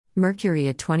Mercury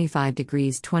at 25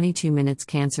 degrees 22 minutes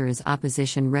Cancer is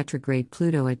opposition retrograde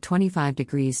Pluto at 25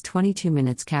 degrees 22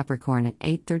 minutes Capricorn at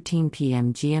 8:13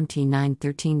 p.m. GMT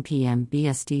 9:13 p.m.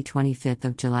 BST 25th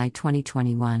of July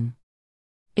 2021.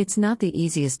 It's not the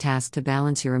easiest task to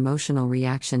balance your emotional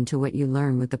reaction to what you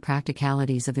learn with the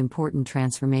practicalities of important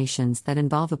transformations that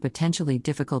involve a potentially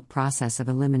difficult process of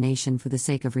elimination for the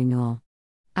sake of renewal.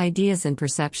 Ideas and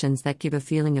perceptions that give a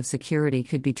feeling of security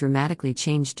could be dramatically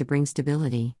changed to bring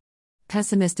stability.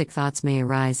 Pessimistic thoughts may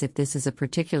arise if this is a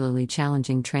particularly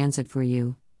challenging transit for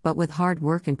you, but with hard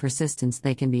work and persistence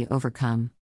they can be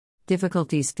overcome.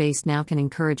 Difficulties faced now can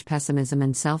encourage pessimism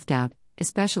and self-doubt,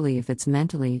 especially if it's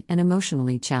mentally and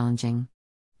emotionally challenging.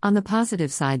 On the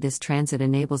positive side, this transit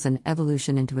enables an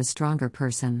evolution into a stronger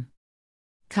person.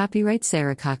 Copyright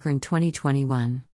Sarah Cochran 2021.